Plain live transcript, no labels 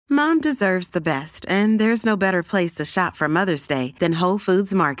Mom deserves the best, and there's no better place to shop for Mother's Day than Whole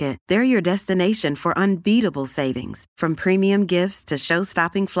Foods Market. They're your destination for unbeatable savings, from premium gifts to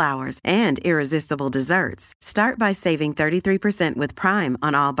show-stopping flowers and irresistible desserts. Start by saving 33% with Prime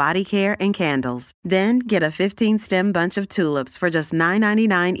on all body care and candles. Then get a 15-stem bunch of tulips for just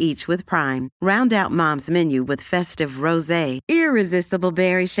 $9.99 each with Prime. Round out Mom's menu with festive rosé, irresistible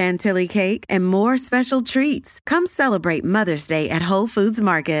berry chantilly cake, and more special treats. Come celebrate Mother's Day at Whole Foods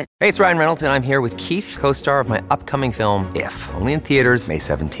Market. Hey, it's Ryan Reynolds, and I'm here with Keith, co-star of my upcoming film, If, only in theaters May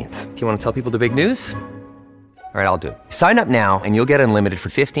 17th. Do you want to tell people the big news? All right, I'll do it. Sign up now and you'll get unlimited for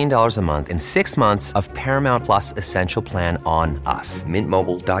 $15 a month and 6 months of Paramount Plus Essential Plan on us.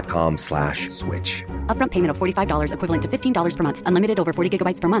 MintMobile.com/switch. Upfront payment of $45 equivalent to $15 per month. Unlimited over 40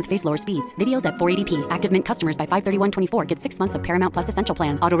 gigabytes per month. Face lower speeds. Videos at 480p. Active Mint customers by 531.24 get 6 months of Paramount Plus Essential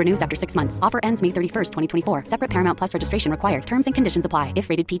Plan. Auto renews after 6 months. Offer ends May 31st, 2024. Separate Paramount Plus registration required. Terms and conditions apply if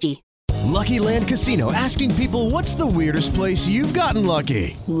rated PG. Lucky Land Casino, asking people, what's the weirdest place you've gotten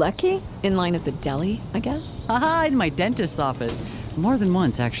lucky? Lucky? In line at the deli, I guess? Aha, in my dentist's office. More than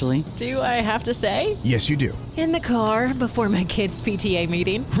once, actually. Do I have to say? Yes, you do. In the car before my kids' PTA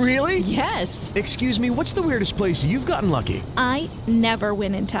meeting. Really? Yes. Excuse me, what's the weirdest place you've gotten lucky? I never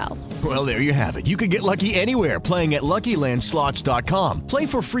win and tell. Well, there you have it. You can get lucky anywhere, playing at LuckyLandSlots.com. Play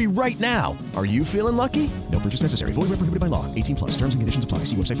for free right now. Are you feeling lucky? No purchase necessary. Void where prohibited by law. 18 plus. Terms and conditions apply.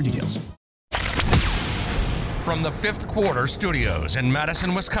 See website for details. From the Fifth Quarter Studios in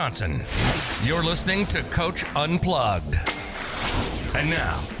Madison, Wisconsin, you're listening to Coach Unplugged. And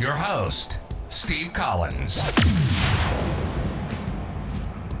now, your host, Steve Collins.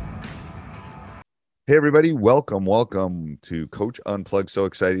 Hey, everybody. Welcome to Coach Unplugged. So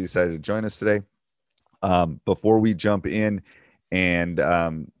excited you decided to join us today. Before we jump in and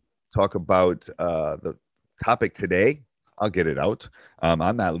talk about the topic today, I'll get it out.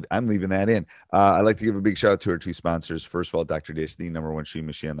 I'm leaving that in. I'd like to give a big shout out to our two sponsors. First of all, Dr. Dish, the number one shoe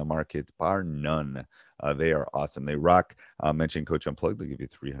machine on the market, bar none. They are awesome. They rock. Mention Coach Unplugged. They'll give you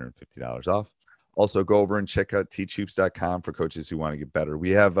 $350 off. Also, go over and check out teachhoops.com for coaches who want to get better.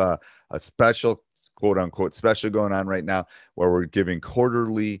 We have a special, quote unquote, special going on right now where we're giving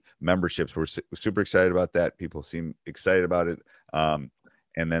quarterly memberships. We're super excited about that. People seem excited about it.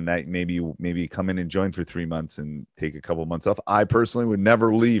 And then that maybe come in and join for 3 months and take a couple months off. I personally would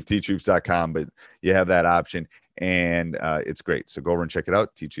never leave teachhoops.com, but you have that option, and it's great. So go over and check it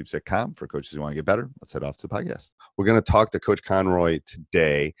out, teachhoops.com, for coaches who want to get better. Let's head off to the podcast. We're going to talk to Coach Conroy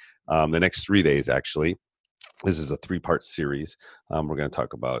today, the next 3 days, actually. This is a 3-part series. We're going to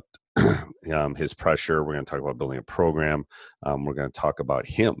talk about his pressure. We're going to talk about building a program. We're going to talk about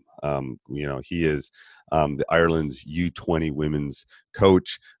him. He is the Ireland's U20 women's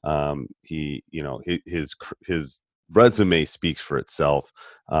coach. His resume speaks for itself.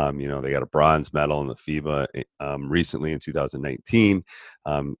 They got a bronze medal in the FIBA recently in 2019.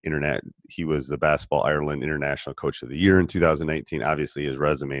 He was the Basketball Ireland International Coach of the Year in 2019. Obviously, his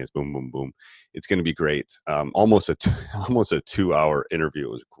resume is boom, boom, boom. It's going to be great. Almost a 2-hour interview.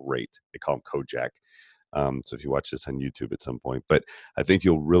 It was great. They call him Kojak. So if you watch this on YouTube at some point, but I think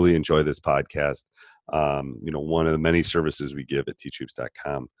you'll really enjoy this podcast. One of the many services we give at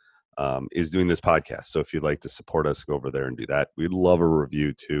teachhoops.com is doing this podcast. So if you'd like to support us, go over there and do that. We'd love a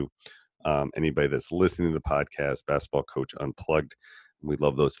review too. Anybody that's listening to the podcast, Basketball Coach Unplugged, we'd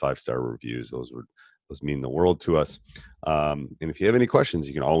love those 5-star reviews. Those mean the world to us. And if you have any questions,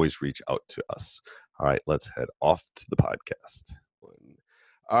 you can always reach out to us. All right, let's head off to the podcast.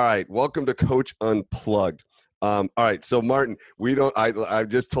 All right, welcome to Coach Unplugged. All right, so Martin, I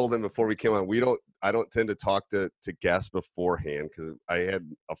just told him before we came on, I don't tend to talk to guests beforehand because I had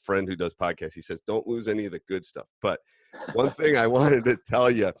a friend who does podcasts. He says, don't lose any of the good stuff. But one thing I wanted to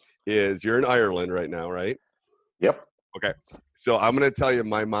tell you is you're in Ireland right now, right? Yep. Okay. So I'm going to tell you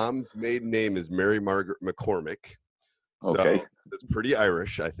my mom's maiden name is Mary Margaret McCormick. Okay. So it's pretty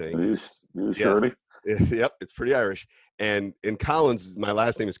Irish, I think. It is surely. Yep, it's pretty Irish. And in Collins, my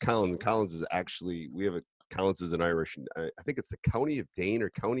last name is Collins. And Collins is actually, Collins is an Irish, I think it's the county of Dane or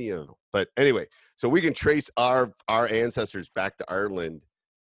county of, but anyway, so we can trace our ancestors back to Ireland,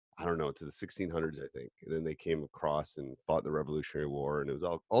 I don't know, to the 1600s, I think. And then they came across and fought the Revolutionary War, and it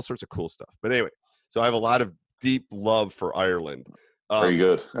was all sorts of cool stuff. But anyway, so I have a lot of deep love for Ireland. Very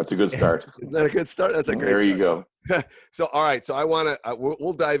good. That's a good start. Isn't that a good start? That's a great There you start. go. So, all right. So I want to,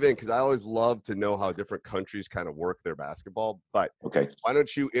 we'll dive in because I always love to know how different countries kind of work their basketball. But okay, why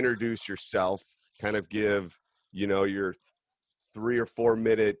don't you introduce yourself, kind of give, your 3 or 4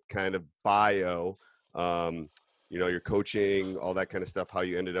 minute kind of bio, your coaching, all that kind of stuff, how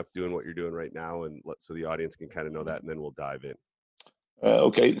you ended up doing what you're doing right now. And so the audience can kind of know that, and then we'll dive in.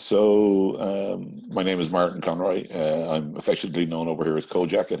 Okay, so my name is Martin Conroy. I'm affectionately known over here as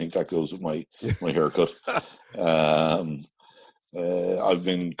Kojak. I think that goes with my haircut. I've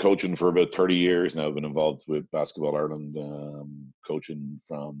been coaching for about 30 years now. I've been involved with Basketball Ireland, coaching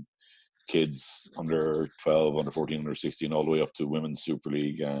from kids under 12, under 14, under 16, all the way up to Women's Super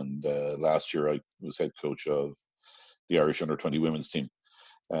League. And last year I was head coach of the Irish under 20 women's team.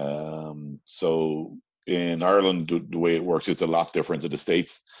 So in Ireland, the way it works is a lot different to the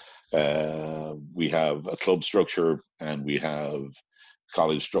States. We have a club structure and we have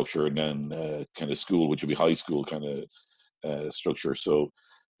college structure, and then kind of school, which would be high school kind of structure. So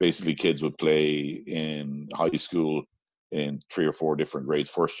basically kids would play in high school in 3 or 4 different grades,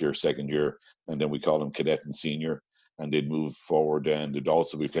 first year, second year, and then we call them cadet and senior, and they'd move forward, and they'd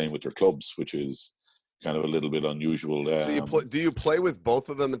also be playing with their clubs, which is kind of a little bit unusual. So do you play with both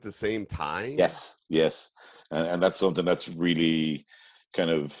of them at the same time? Yes. And that's something that's really kind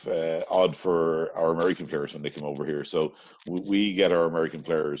of odd for our American players when they come over here. So we get our American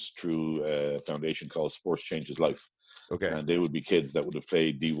players through a foundation called Sports Changes Life. Okay. And they would be kids that would have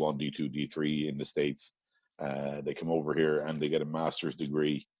played D1, D2, D3 in the States. They come over here and they get a master's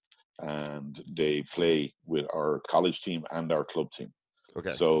degree and they play with our college team and our club team.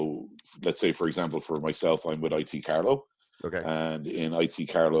 Okay. So let's say, for example, for myself, I'm with IT Carlow. Okay. And in IT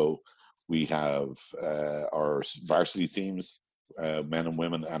Carlow, we have our varsity teams, men and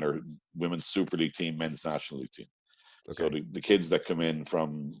women, and our women's Super League team, men's National League team. Okay. So the kids that come in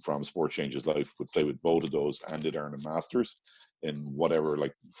from Sport Changes Life would play with both of those and they'd earn a master's in whatever,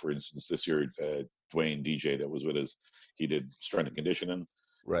 like, for instance, this year, Dwayne DJ that was with us, he did strength and conditioning.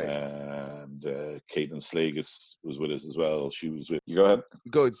 Right. And Caitlin Slagus was with us as well. She was with you. Go ahead.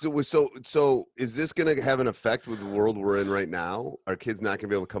 Go. So is this going to have an effect with the world we're in right now? Are kids not going to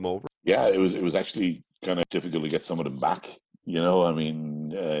be able to come over? Yeah, it was actually kind of difficult to get some of them back. You know, I mean,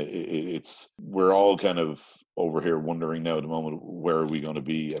 we're all kind of over here wondering now at the moment, where are we going to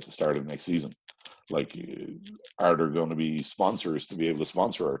be at the start of next season? Like, are there going to be sponsors to be able to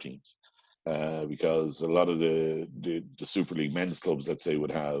sponsor our teams? Because a lot of the Super League men's clubs, let's say,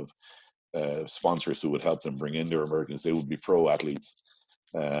 would have sponsors who would help them bring in their Americans. They would be pro athletes.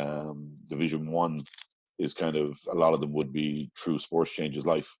 Division 1 is kind of, a lot of them would be through Sports Changes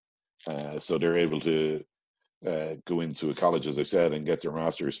Life. So they're able to go into a college, as I said, and get their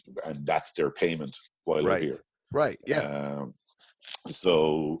masters, and that's their payment while they're here. Right. Yeah.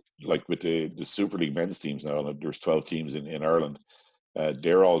 So, like with the Super League men's teams now, there's 12 teams in Ireland.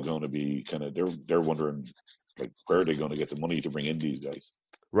 They're all going to be kind of, they're wondering, like, where are they going to get the money to bring in these guys?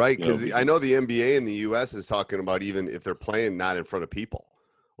 Right, because I know the NBA in the U.S. is talking about, even if they're playing not in front of people,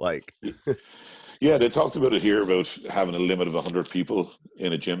 like. Yeah, they talked about it here, about having a limit of 100 people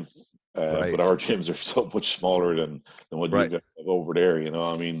in a gym. But our gyms are so much smaller than what you have over there. You know,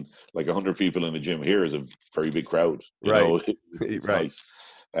 I mean, like 100 people in the gym here is a very big crowd. You know, it's nice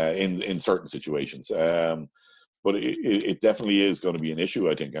in certain situations. But it definitely is going to be an issue,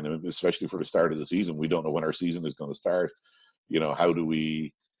 I think, and especially for the start of the season. We don't know when our season is going to start. You know, how do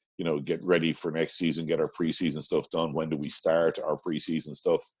we, get ready for next season, get our preseason stuff done? When do we start our preseason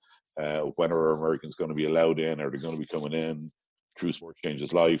stuff? When are our Americans going to be allowed in? Are they going to be coming in through Sports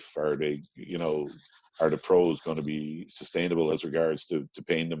Changes Life? Are they, are the pros going to be sustainable as regards to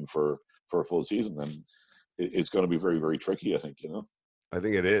paying them for a full season? And it's going to be very, very tricky, I think, I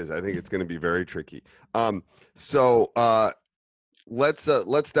think it is. I think it's going to be very tricky. So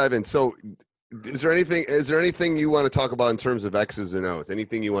let's dive in. So is there anything you want to talk about in terms of X's and O's?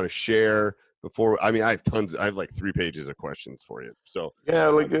 Anything you want to share before? I mean, I have like 3 pages of questions for you. So yeah,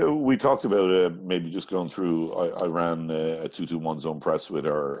 like we talked about maybe just going through. I ran a 2-2-1 zone press with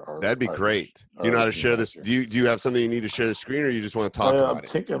our that'd be great. Do you know how to share this? Do you have something you need to share the screen, or you just want to talk about it?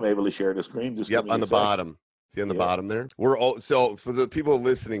 I think I'm able to share the screen. Just on the bottom. See on the bottom there? So for the people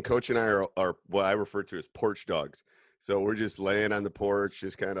listening, Coach and I are what I refer to as porch dogs. So we're just laying on the porch,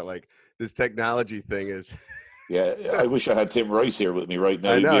 just kind of like this technology thing is. Yeah, I wish I had Tim Rice here with me right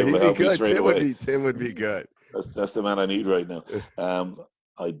now. I know, he'd be good. Tim would be good. That's the man I need right now.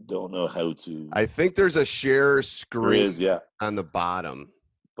 I don't know how to. I think there's a share screen yeah, on the bottom.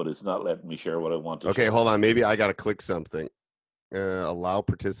 But it's not letting me share what I want to Okay, share. Hold on. Maybe I got to click something. Allow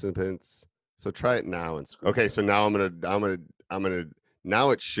participants. So try it now. Okay, so now I'm gonna. Now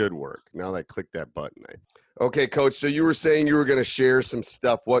it should work. Now that I click that button. Okay, Coach. So you were saying you were going to share some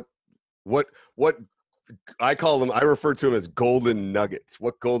stuff. What I call them? I refer to them as golden nuggets.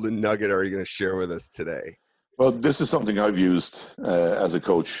 What golden nugget are you going to share with us today? Well, this is something I've used as a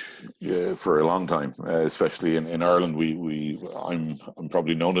coach for a long time, especially in Ireland. I'm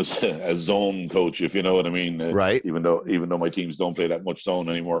probably known as a zone coach, if you know what I mean. Right. Even though my teams don't play that much zone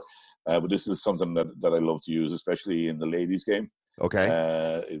anymore, but this is something that I love to use, especially in the ladies' game.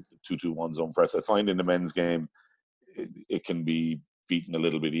 Okay. 2-2-1 zone press. I find in the men's game it can be beaten a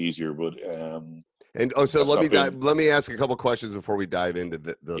little bit easier, but. So let me ask a couple questions before we dive into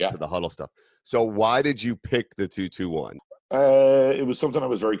to the huddle stuff. So why did you pick the 2-2-1? It was something I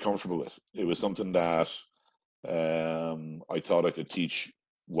was very comfortable with. It was something that I thought I could teach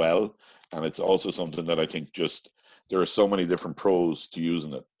well, and it's also something that I think just there are so many different pros to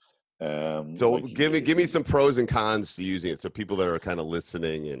using it. So give me some pros and cons to using it, so people that are kind of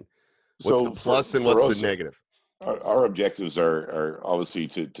listening, and what's the plus and what's the negative? Our objectives are obviously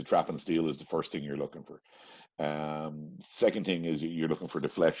to trap and steal is the first thing you're looking for. Second thing is you're looking for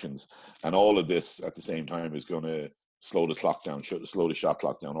deflections, and all of this at the same time is going to slow the clock down, slow the shot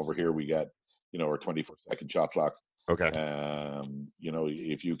clock down. Over here we get, our 24-second shot clock. Okay.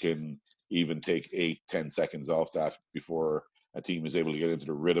 If you can even take 8-10 seconds off that before a team is able to get into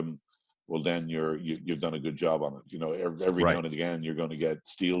the rhythm, well, then you've done a good job on it. Every now and again you're going to get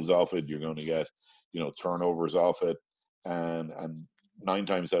steals off it. You're going to get turnovers off it, and 9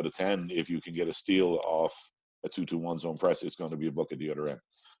 times out of 10, if you can get a steal off a 2-2-1 zone press, it's going to be a bucket the other end,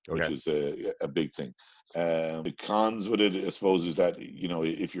 which is a big thing. The cons with it, I suppose, is that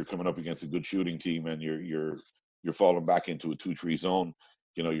if you're coming up against a good shooting team and you're falling back into a 2-3 zone,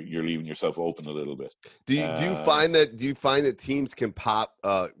 you're leaving yourself open a little bit. Do you find that teams can pop,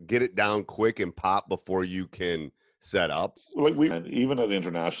 get it down quick and pop before you can set up? And even at the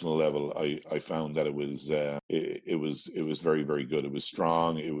international level, I found that it was very, very good. It was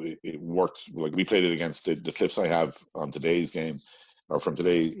strong. It worked. Like we played it against the clips I have on today's game, or from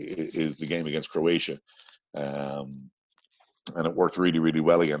today, is the game against Croatia, and it worked really, really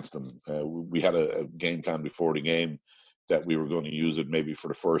well against them. We had a game plan before the game that we were going to use it maybe for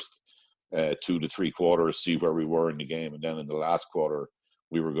the first 2 to 3 quarters, see where we were in the game, and then in the last quarter,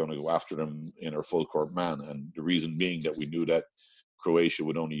 we were going to go after them in our full court man. And the reason being that we knew that Croatia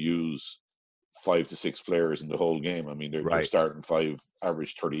would only use 5 to 6 players in the whole game. I mean, they're starting 5,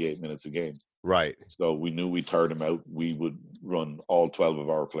 average 38 minutes a game. Right. So we knew we'd tire them out. We would run all 12 of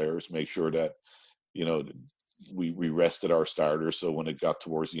our players, make sure that, we rested our starters. So when it got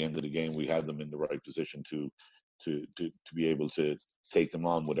towards the end of the game, we had them in the right position to be able to take them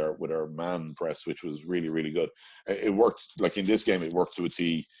on with our man press, which was really, really good. It worked. Like in this game, it worked to a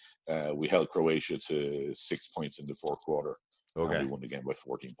T. We held Croatia to 6 points in the fourth quarter. Okay. And we won the game by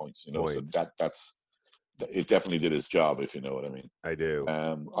 14 points. So that's it. Definitely did its job, if you know what I mean. I do.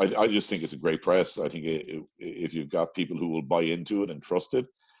 I just think it's a great press. I think if you've got people who will buy into it and trust it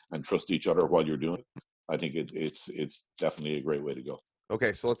and trust each other while you're doing it, I think it's definitely a great way to go.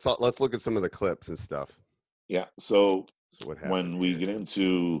 Okay, so let's look at some of the clips and stuff. Yeah. So what when we get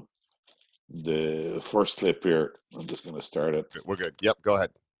into the first clip here, I'm just going to start it. We're good. Yep. Go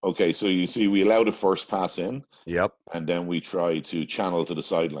ahead. Okay. So you see, we allow the first pass in. Yep. And then we try to channel to the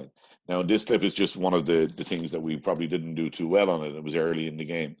sideline. Now, this clip is just one of the things that we probably didn't do too well on it. It was early in the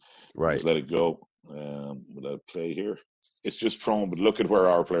game. Right. Just let it go. We'll let it play here. It's just thrown, but look at where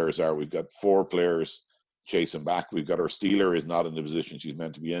our players are. We've got 4 players chasing back. We've got our stealer is not in the position she's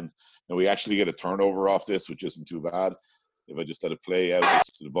meant to be in. Now we actually get a turnover off this, which isn't too bad. If I just let it play out,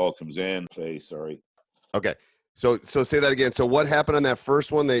 the ball comes in. Sorry. Okay. So say that again. So what happened on that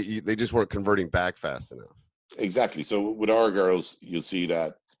first one? They just weren't converting back fast enough. Exactly. So with our girls, you'll see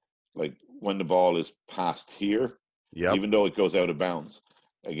that like when the ball is passed here, even though it goes out of bounds,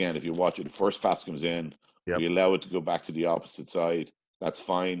 again, if you watch it, the first pass comes in, we allow it to go back to the opposite side. That's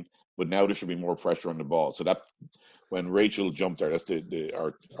fine. But now there should be more pressure on the ball. So that when Rachel jumped there, that's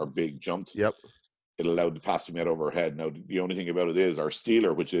our big jump. Yep. It allowed the pass to be made over her head. Now the only thing about it is our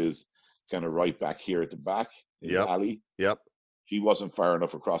stealer, which is kind of right back here at the back, is Ali. Yep. He wasn't far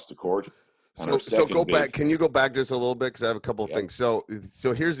enough across the court. So go back. Can you go back just a little bit? Because I have a couple of things. So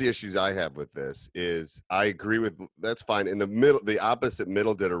here's the issues I have with this is I agree with that's fine. In the middle, the opposite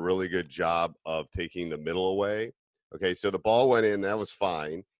middle did a really good job of taking the middle away. Okay, so the ball went in. That was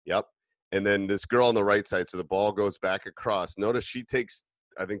fine. Yep. And then this girl on the right side, so the ball goes back across. Notice she takes,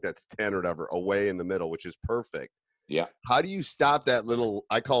 I think that's 10 or whatever, away in the middle, which is perfect. Yeah. How do you stop that little,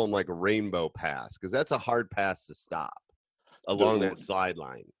 I call them like a rainbow pass, because that's a hard pass to stop along that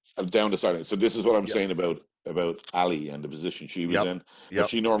sideline. Down the sideline. So this is what I'm saying about Ali and the position she was in. But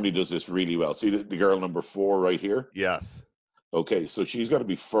she normally does this really well. See the girl number 4 right here? Yes. Okay, so she's got to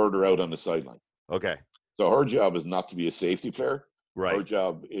be further out on the sideline. Okay. So her job is not to be a safety player. Right. Her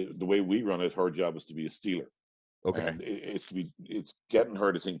job, the way we run it, her job is to be a stealer. Okay. And it's getting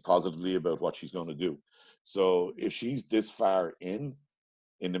her to think positively about what she's going to do. So if she's this far in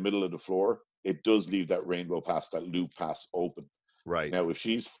the middle of the floor, it does leave that rainbow pass, that loop pass open. Right. Now, if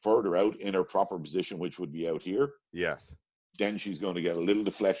she's further out in her proper position, which would be out here, yes, then she's going to get a little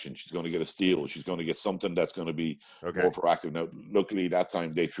deflection. She's going to get a steal. She's going to get something that's going to be more proactive. Now, luckily, that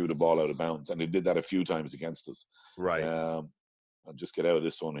time they threw the ball out of bounds, and they did that a few times against us. Right. I'll just get out of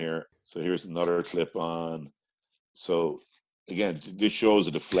this one here. So here's another clip on. So, again, this shows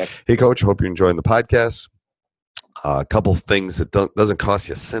a deflection. Hey, Coach, hope you're enjoying the podcast. A couple things that doesn't cost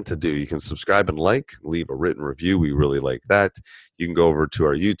you a cent to do. You can subscribe and leave a written review. We really like that. You can go over to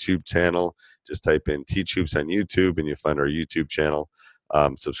our YouTube channel. Just type in Teach Hoops on YouTube, and you'll find our YouTube channel.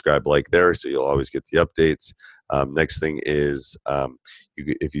 Subscribe, there, so you'll always get the updates. Next thing is,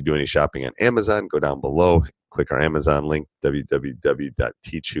 if you do any shopping on Amazon, go down below, click our Amazon link,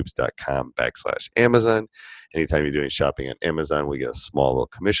 www.teachhoops.com/Amazon. Anytime you're doing shopping on Amazon, we get a small little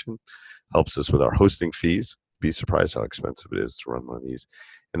commission. Helps us with our hosting fees. Be surprised how expensive it is to run one of these.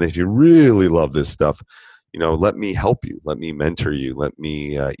 And if you really love this stuff, let me help you. Let me mentor you. Let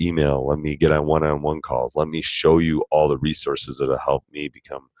me email. Let me get on one-on-one calls. Let me show you all the resources that will help me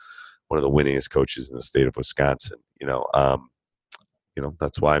become one of the winningest coaches in the state of Wisconsin.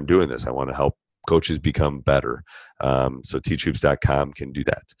 That's why I'm doing this. I want to help coaches become better. So teachhoops.com can do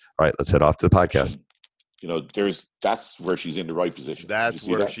that. All right, let's head off to the podcast. That's where she's in the right position. That's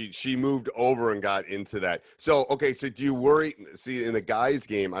where she moved over and got into that. So, okay, so do you worry? See, in the guys'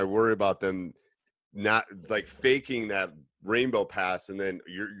 game, I worry about them not like faking that rainbow pass and then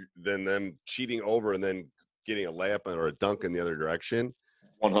them cheating over and then getting a layup or a dunk in the other direction.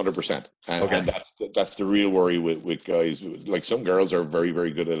 100%. And that's the real worry with guys. Like, some girls are very,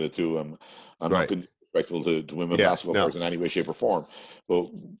 very good at it too. I'm not being respectful to women basketball players in any way, shape, or form. But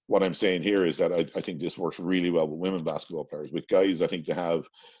what I'm saying here is that I think this works really well with women basketball players. With guys, I think they have,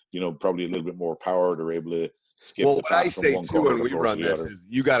 probably a little bit more power. They're able to skip the pass. What I say too when we run this other. is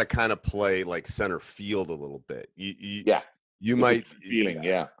you got to kind of play like center field a little bit. You might feeling,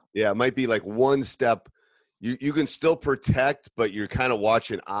 it might be like one step. You can still protect, but you're kind of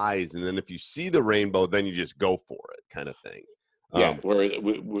watching eyes, and then if you see the rainbow, then you just go for it, kind of thing. Where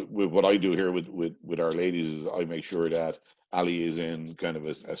with what I do here with our ladies is I make sure that Ali is in kind of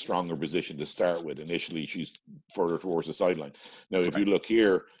a stronger position to start with. Initially, she's further towards the sideline. Now, if you look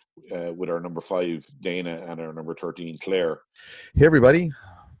here with our number 5, Dana, and our number 13, Claire. Hey, everybody.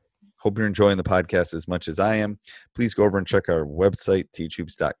 Hope you're enjoying the podcast as much as I am. Please go over and check our website,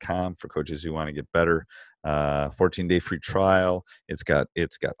 teachhoops.com, for coaches who want to get better. 14-day free trial. It's got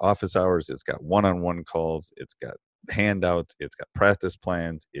office hours. It's got one-on-one calls. It's got handouts. It's got practice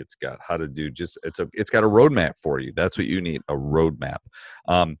plans. It's got how to do it's got a roadmap for you. That's what you need, a roadmap.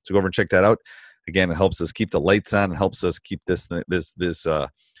 So go over and check that out. Again, it helps us keep the lights on. It helps us keep this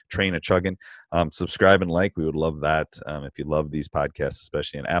train a chugging. Subscribe and we would love that. If you love these podcasts,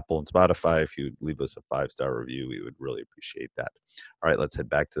 especially on Apple and Spotify, if you leave us a 5-star review, we would really appreciate that. All right, let's head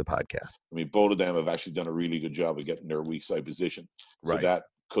back to the podcast. I mean, both of them have actually done a really good job of getting their weak side position. So that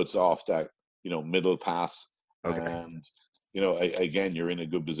cuts off that, middle pass. Okay. And, again, you're in a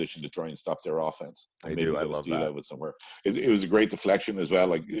good position to try and stop their offense. And maybe I love that. Out somewhere. It was a great deflection as well.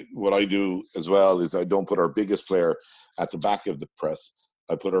 Like, what I do as well is I don't put our biggest player at the back of the press.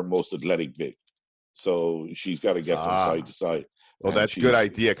 I put our most athletic big. So she's got to get from side to side. Well, that's a good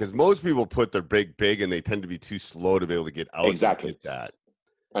idea, because most people put their big, and they tend to be too slow to be able to get out. Exactly. That.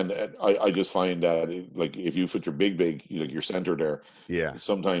 And I just find that, like, if you put your big, like your center there,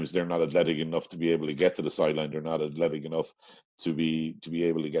 sometimes they're not athletic enough to be able to get to the sideline. They're not athletic enough to be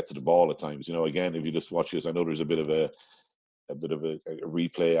able to get to the ball at times. Again, if you just watch this, I know there's a bit of a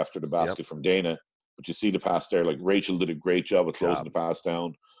replay after the basket from Dana, but you see the pass there. Like, Rachel did a great job of closing the pass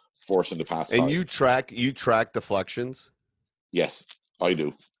down, forcing the pass. And high. you track deflections? Yes, I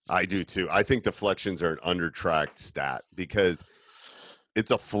do. I do too. I think deflections are an under-tracked stat, because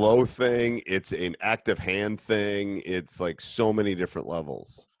it's a flow thing. It's an active hand thing. It's like so many different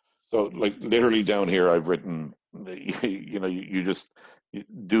levels. So, like, literally down here, I've written, you just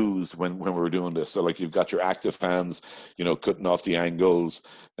do's when we were doing this. So, like, you've got your active hands, cutting off the angles,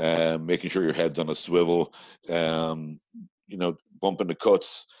 making sure your head's on a swivel, bumping the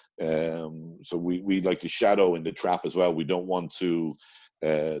cuts. So we like to shadow in the trap as well. We don't want to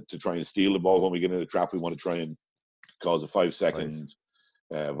try and steal the ball when we get in the trap. We want to try and cause a 5-second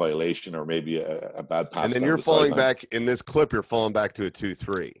violation, or maybe a bad pass. And then you're falling back in this clip. You're falling back to a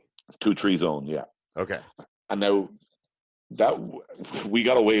 2-3. 2-3 zone, yeah. Okay. And now that we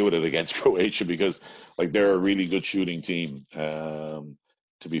got away with it against Croatia because, like, they're a really good shooting team.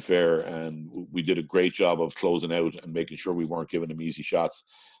 to be fair, and we did a great job of closing out and making sure we weren't giving them easy shots.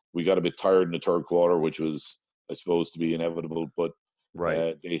 We got a bit tired in the third quarter, which was, I suppose, to be inevitable, but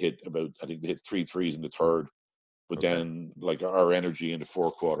they hit I think they hit 3 threes in the third. But then, like, our energy in the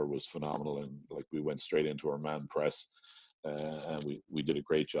fourth quarter was phenomenal, and like we went straight into our man press, and we did a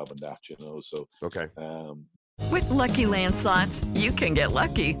great job in that, you know. So with Lucky Land Slots, you can get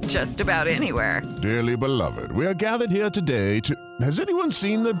lucky just about anywhere. Dearly beloved, we are gathered here today to. Has anyone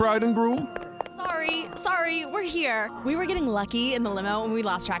seen the bride and groom? Sorry, we're here. We were getting lucky in the limo, and we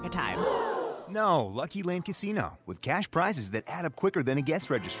lost track of time. No, Lucky Land Casino with cash prizes that add up quicker than a guest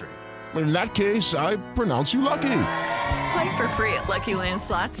registry. In that case, I pronounce you lucky. Play for free at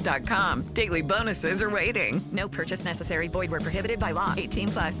LuckyLandSlots.com. Daily bonuses are waiting. No purchase necessary. Void where prohibited by law.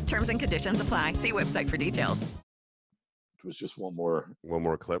 18+. Terms and conditions apply. See website for details. It was just one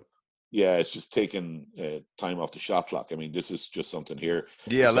more clip. Yeah, it's just taking time off the shot clock. I mean, this is just something here.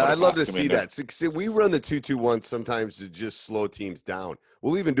 Yeah, I'd love to see that. So we run the 2-2-1 sometimes to just slow teams down.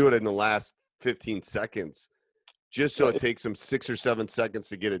 We'll even do it in the last 15 seconds. Just so it takes them 6 or 7 seconds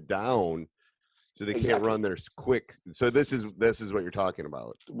to get it down, so they can't run there quick. So this is what you're talking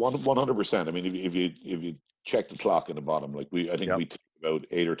about. 100%. I mean, if you check the clock in the bottom, like I think we took about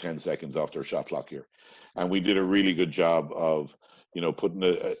 8 or 10 seconds off their shot clock here, and we did a really good job of, you know, putting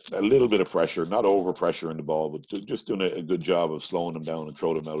a little bit of pressure, not over pressure in the ball, but just doing a good job of slowing them down and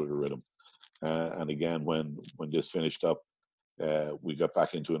throw them out of the rhythm. And again, when this finished up, we got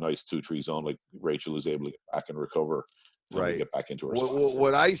back into a nice 2-3 zone. Like Rachel was able to get back and recover, and get back into her spots.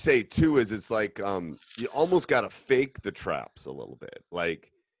 What I say too is it's like you almost got to fake the traps a little bit.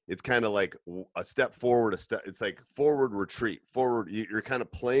 Like it's kind of like a step forward, it's like forward retreat, forward. You're kind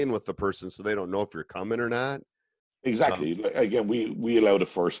of playing with the person so they don't know if you're coming or not. Exactly. Again, we allow the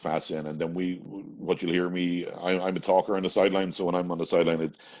first pass in, and then what you'll hear me, I'm a talker on the sideline, so when I'm on the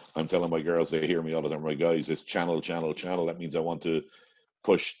sideline, I'm telling my girls, they hear me all the time, my guys, it's channel. That means I want to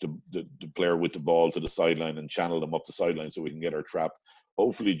push the player with the ball to the sideline and channel them up the sideline so we can get our trap,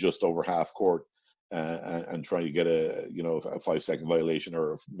 hopefully just over half court, and try to get a 5-second violation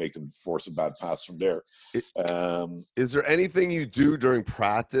or make them force a bad pass from there. Is there anything you do during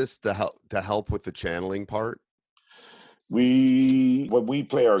practice to help with the channeling part? When we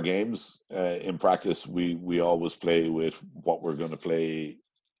play our games in practice, we always play with what we're going to play.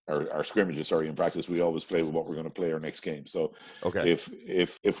 Our scrimmages, in practice, we always play with what we're going to play our next game. So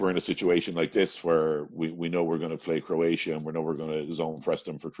if we're in a situation like this where we know we're going to play Croatia and we know we're going to zone press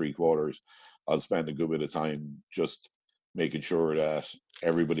them for 3 quarters, I'll spend a good bit of time just making sure that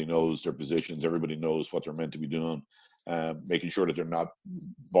everybody knows their positions, everybody knows what they're meant to be doing. Making sure that they're not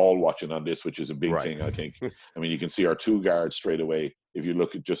ball watching on this, which is a big thing, I think. I mean, you can see our 2 guards straight away. If you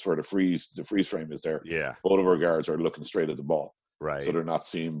look at just where the freeze frame is there, both of our guards are looking straight at the ball. Right. So they're not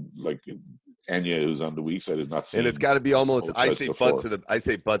seeing, like Enya, who's on the weak side, is not seeing. And it's got to be almost. I say butt to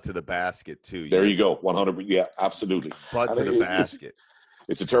the basket too. There you go, 100. Yeah, absolutely. Butt to the basket.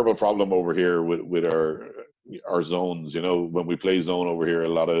 It's a terrible problem over here with our zones. You know, when we play zone over here, a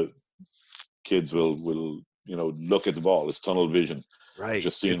lot of kids will look at the ball. It's tunnel vision. Right.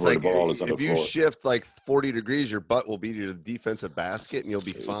 Just seeing where the ball is on the floor. If you shift like 40 degrees, your butt will be to the defensive basket and you'll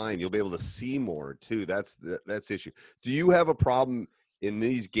be fine. You'll be able to see more too. That's the issue. Do you have a problem in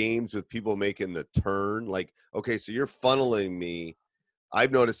these games with people making the turn? Like, okay, so you're funneling me.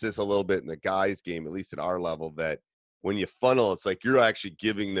 I've noticed this a little bit in the guys' game, at least at our level, that when you funnel, it's like you're actually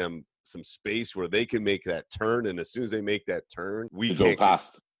giving them some space where they can make that turn. And as soon as they make that turn, we go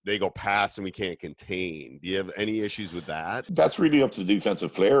past. They go past and we can't contain. Do you have any issues with that? That's really up to the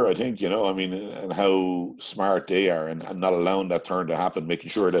defensive player, I think, and how smart they are and not allowing that turn to happen, making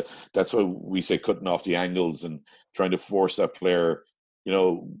sure that's why we say cutting off the angles and trying to force that player,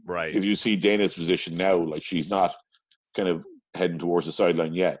 right. If you see Dana's position now, like she's not kind of heading towards the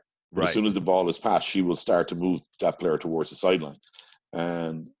sideline yet. But as soon as the ball is passed, she will start to move that player towards the sideline.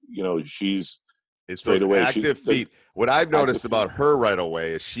 And, she's straight away. Active feet. What I've noticed about her right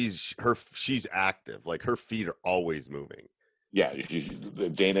away is she's active. Like her feet are always moving. Yeah,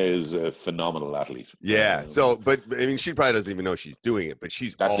 Dana is a phenomenal athlete. Yeah. But I mean, she probably doesn't even know she's doing it. But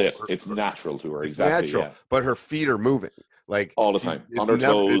it's natural to her. Exactly. Natural. Yeah. But her feet are moving like all the time on her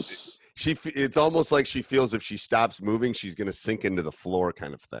toes. It's almost like she feels if she stops moving, she's going to sink into the floor,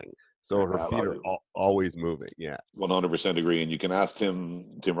 kind of thing. So her feet are always moving. Yeah, 100% agree. And you can ask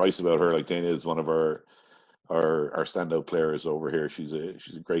Tim Rice about her. Like Dana is one of our standout players over here. She's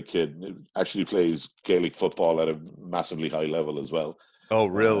a great kid. Actually plays Gaelic football at a massively high level as well. Oh,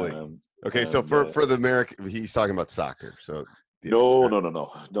 really? Okay, so for the American, he's talking about soccer. So No,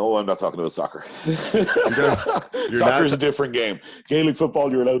 I'm not talking about soccer. Soccer is a different game. Gaelic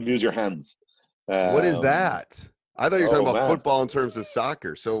football, you're allowed to use your hands. What is that? I thought you were talking about football in terms of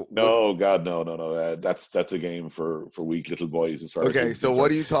soccer. So no. That's a game for weak little boys. As far as so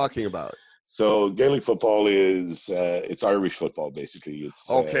what are you talking about? So Gaelic football is it's Irish football basically. It's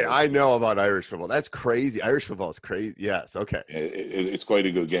I know about Irish football. That's crazy. Irish football is crazy. Yes. Okay. It's quite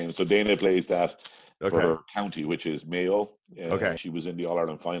a good game. So Dana plays that for her county, which is Mayo. She was in the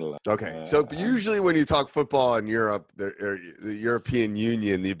All-Ireland final. Okay. So usually when you talk football in Europe, the European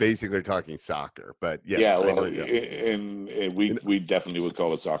Union, you basically are talking soccer. But we definitely would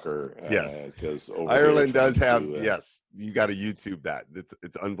call it soccer. Yes. Because Ireland does have you got to YouTube that.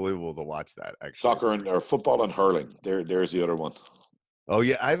 It's unbelievable to watch that. Actually, soccer or football and hurling. There's the other one. Oh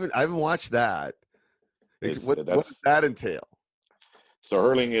yeah, I haven't watched that. What does that entail? So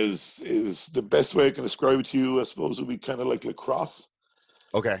hurling is the best way I can describe it to you, I suppose, would be kind of like lacrosse.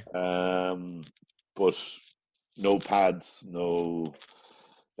 Okay. But no pads, no.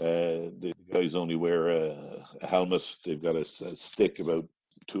 The guys only wear a helmet. They've got a stick about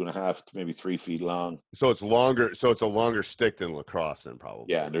 2.5 to maybe 3 feet long. So it's longer. So it's a longer stick than lacrosse, then probably.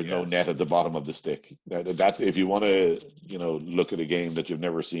 Yeah, and there's no net at the bottom of the stick. That's if you want to, look at a game that you've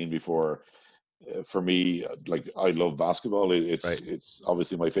never seen before. For me, like I love basketball. It's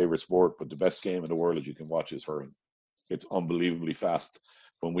obviously my favorite sport, but the best game in the world that you can watch is hurling. It's unbelievably fast.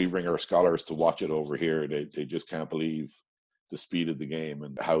 When we bring our scholars to watch it over here, they just can't believe the speed of the game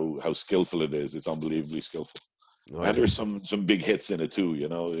and how skillful it is. It's unbelievably skillful. Oh, and there's some big hits in it too,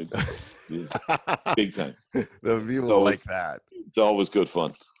 big time. The people like that. It's always good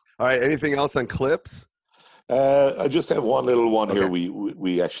fun. All right. Anything else on clips? I just have one little one here.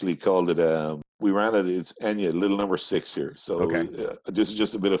 We actually called it. We ran it. It's Enya, little number 6 here. So this is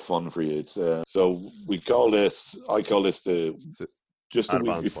just a bit of fun for you. It's so we call this. I call this the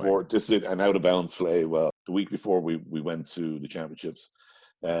week before. This is an out of bounds play. Well, the week before we went to the championships.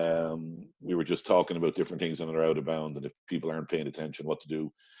 We were just talking about different things when they're out of bounds and if people aren't paying attention, what to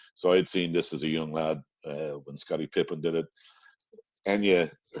do. So I'd seen this as a young lad when Scottie Pippen did it.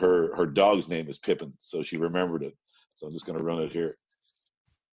 Enya, her dog's name is Pippin, so she remembered it. So I'm just going to run it here.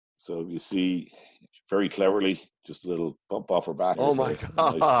 So you see, very cleverly, just a little bump off her back. Oh my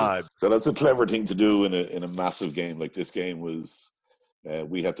God! So that's a clever thing to do in a massive game like this. Game was.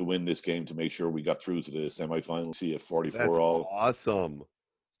 We had to win this game to make sure we got through to the semifinal. See, at 44 that's all. Awesome.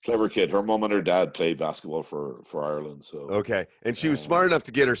 Clever kid. Her mom and her dad played basketball for Ireland. So and she was smart enough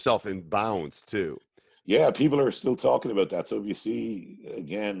to get herself in bounds too. Yeah, people are still talking about that. So if you see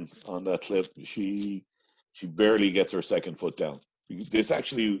again on that clip, she barely gets her second foot down. This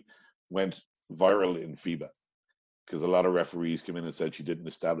actually went viral in FIBA because a lot of referees came in and said she didn't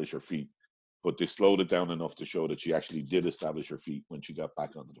establish her feet, but they slowed it down enough to show that she actually did establish her feet when she got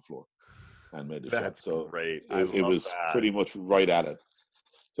back onto the floor and made the shot. So great. It was pretty much right at it.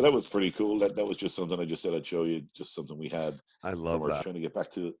 So that was pretty cool. That was just something I just said I'd show you, just something we had. I love that. We're trying to get back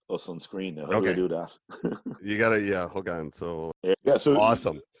to us on screen now. How do we do that? You gotta, hold on. So so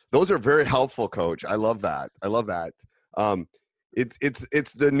awesome. Those are very helpful, Coach. I love that.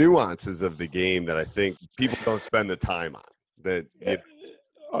 It's the nuances of the game that I think people don't spend the time on.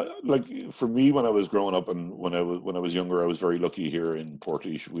 Like for me, when I was growing up and when I was younger, I was very lucky here in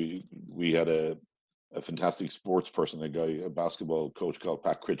Portage. We had a fantastic sports person, a basketball coach called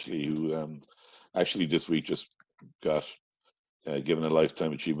Pat Critchley, who actually this week just got given a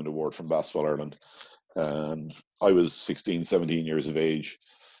Lifetime Achievement Award from Basketball Ireland. And I was 16, 17 years of age,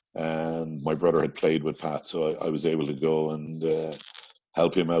 and my brother had played with Pat, so I was able to go and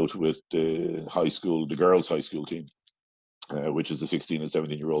help him out with the girls' high school team, which is a 16 and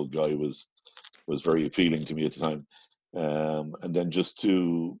 17-year-old guy was very appealing to me at the time. And then just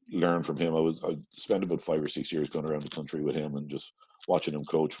to learn from him, I spent about 5 or 6 years going around the country with him and just watching him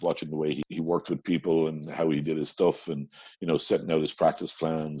coach, watching the way he worked with people and how he did his stuff, and setting out his practice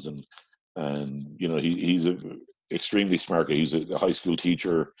plans and he's an extremely smart guy. He's a high school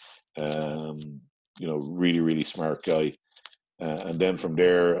teacher, really, really smart guy. And then from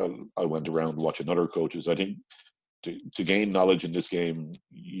there, I went around watching other coaches. I think to gain knowledge in this game,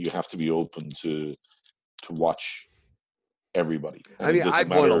 you have to be open to watch everybody. And I mean, I've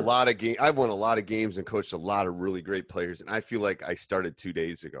won a lot of games and coached a lot of really great players. And I feel like I started 2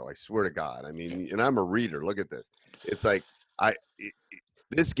 days ago. I swear to God. I mean, and I'm a reader. Look at this. It's like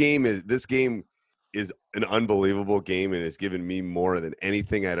this game is an unbelievable game and has given me more than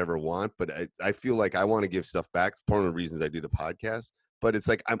anything I'd ever want. But I feel like I want to give stuff back. It's part of the reasons I do the podcast. But it's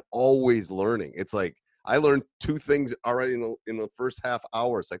like I'm always learning. It's like I learned 2 things already in the first half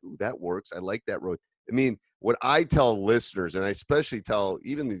hour. It's like, ooh, that works. I like that road. I mean, what I tell listeners, and I especially tell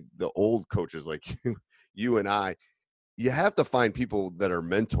even the old coaches like you and I, you have to find people that are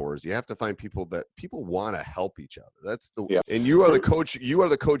mentors. You have to find people that people want to help each other. That's and you are the coach. You are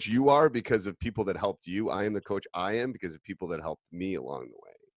the coach you are because of people that helped you. I am the coach I am because of people that helped me along the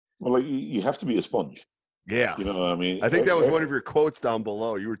way. Well, like, you have to be a sponge. Yeah. You know what I mean? I think that was one of your quotes down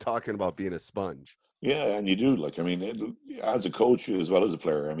below. You were talking about being a sponge. Yeah, and you do. Like, I mean, as a coach as well as a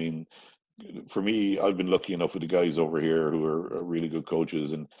player, I mean, for me, I've been lucky enough with the guys over here who are really good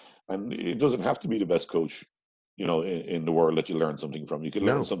coaches, and it doesn't have to be the best coach, you know, in the world that you learn something from. You can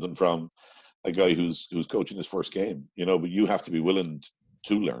learn something from a guy who's coaching his first game, you know, but you have to be willing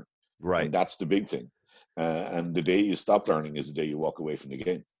to learn. Right. And that's the big thing. And the day you stop learning is the day you walk away from the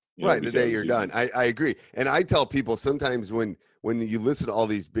game. Right, the day you're done. I agree. And I tell people sometimes when you listen to all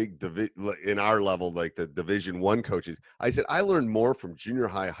these big in our level, like the Division I coaches, I said I learned more from junior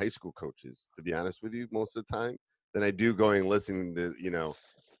high school coaches, to be honest with you, most of the time, than I do listening to, you know,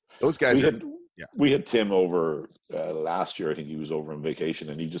 those guys. We had Tim over last year. I think he was over on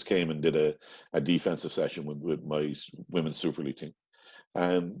vacation, and he just came and did a defensive session with my women's Super League team.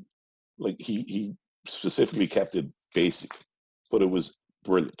 And like he specifically kept it basic, but it was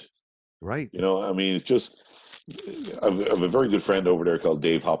brilliant. Right. You know, I mean, I have a very good friend over there called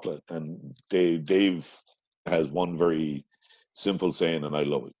Dave Hopla, and Dave has one very simple saying, and I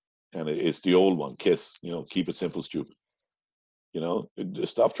love it. And it's the old one, KISS, you know, keep it simple, stupid. You know,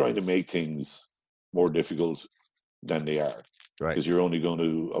 stop trying to make things more difficult than they are. Right. Because you're only going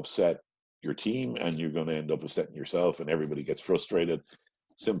to upset your team, and you're going to end up upsetting yourself, and everybody gets frustrated.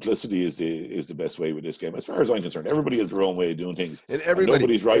 Simplicity is the best way with this game, as far as I'm concerned. Everybody has their own way of doing things, and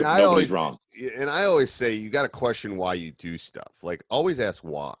nobody's right, nobody's wrong. And I always say you got to question why you do stuff. Like, always ask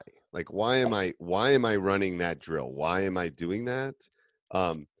why. Like, why am I running that drill? Why am I doing that?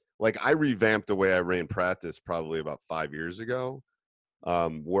 Like, I revamped the way I ran practice probably about 5 years ago,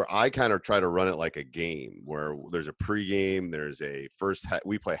 where I kind of try to run it like a game, where there's a pregame, there's a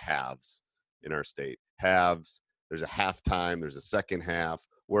we play halves in our state, halves. There's a halftime, there's a second half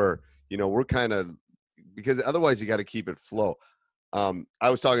where, you know, we're kind of, because otherwise you got to keep it flow. I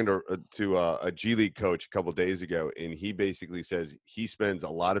was talking to a G League coach a couple of days ago, and he basically says he spends a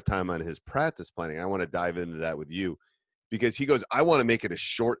lot of time on his practice planning. I want to dive into that with you, because he goes, I want to make it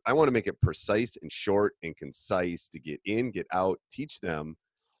I want to make it precise and short and concise to get in, get out, teach them,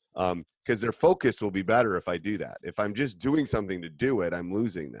 because their focus will be better if I do that. If I'm just doing something to do it, I'm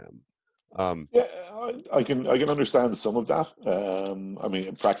losing them. Yeah, I can understand some of that. I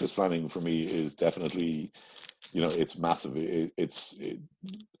mean, practice planning for me is definitely, you know, it's massive. It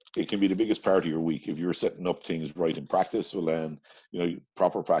can be the biggest part of your week if you're setting up things right in practice. Well, then, you know,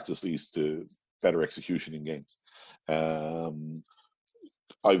 proper practice leads to better execution in games.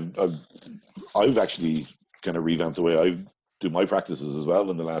 I've actually kind of revamped the way I do my practices as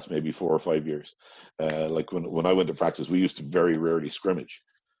well in the last maybe 4 or 5 years. Like when I went to practice, we used to very rarely scrimmage.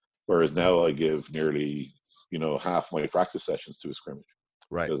 Whereas now I give nearly, you know, half my practice sessions to a scrimmage.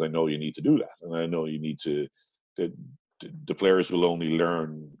 Right. Because I know you need to do that. And I know you need to, the players will only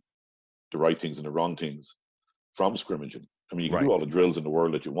learn the right things and the wrong things from scrimmaging. I mean, you can do all the drills in the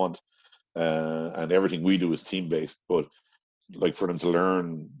world that you want. And everything we do is team-based. But like for them to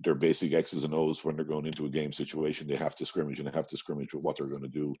learn their basic X's and O's when they're going into a game situation, they have to scrimmage, and they have to scrimmage with what they're going to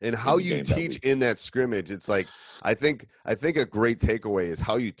do. And how you teach in that scrimmage, it's like, I think a great takeaway is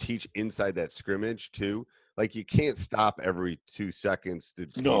how you teach inside that scrimmage too. Like, you can't stop every 2 seconds to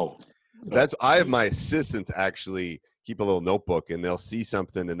no. I have my assistants actually keep a little notebook, and they'll see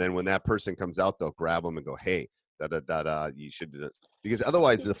something, and then when that person comes out, they'll grab them and go, hey, you should do it. Because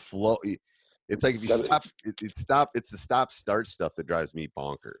otherwise the flow, it's like if you it's the stop-start stuff that drives me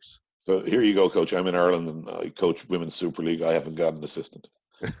bonkers. So here you go, Coach. I'm in Ireland, and I coach Women's Super League. I haven't got an assistant.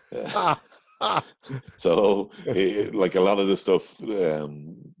 So, like a lot of this stuff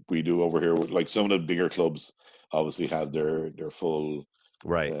we do over here, like some of the bigger clubs obviously have their full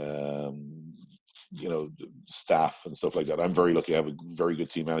you know, staff and stuff like that. I'm very lucky. I have a very good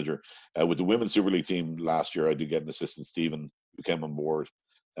team manager. With the Women's Super League team last year, I did get an assistant, Stephen, who came on board.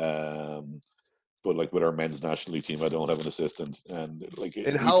 But like with our men's national league team, I don't have an assistant. And like,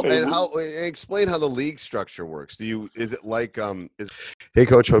 explain how the league structure works. Is it like hey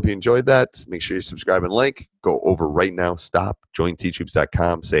coach, hope you enjoyed that. Make sure you subscribe and like. Go over right now, stop, join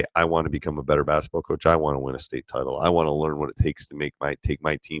teachhoops.com, say I want to become a better basketball coach. I want to win a state title. I want to learn what it takes to take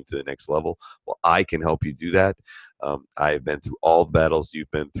my team to the next level. Well, I can help you do that. I've been through all the battles you've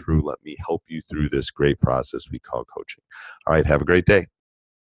been through. Let me help you through this great process we call coaching. All right, have a great day.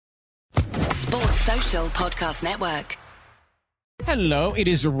 Sports Social Podcast Network. Hello, it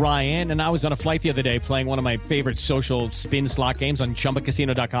is Ryan, and I was on a flight the other day playing one of my favorite social spin slot games on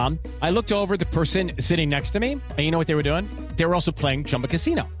ChumbaCasino.com. I looked over at the person sitting next to me, and you know what they were doing? They were also playing Chumba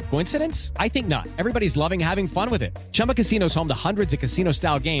Casino. Coincidence? I think not. Everybody's loving having fun with it. Chumba Casino is home to hundreds of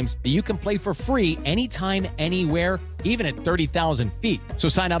casino-style games that you can play for free anytime, anywhere, even at 30,000 feet. So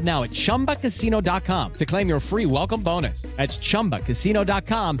sign up now at ChumbaCasino.com to claim your free welcome bonus. That's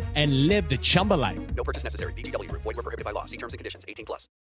ChumbaCasino.com and live the Chumba life. No purchase necessary. VGW. Void where prohibited by law. See terms and conditions. 18+.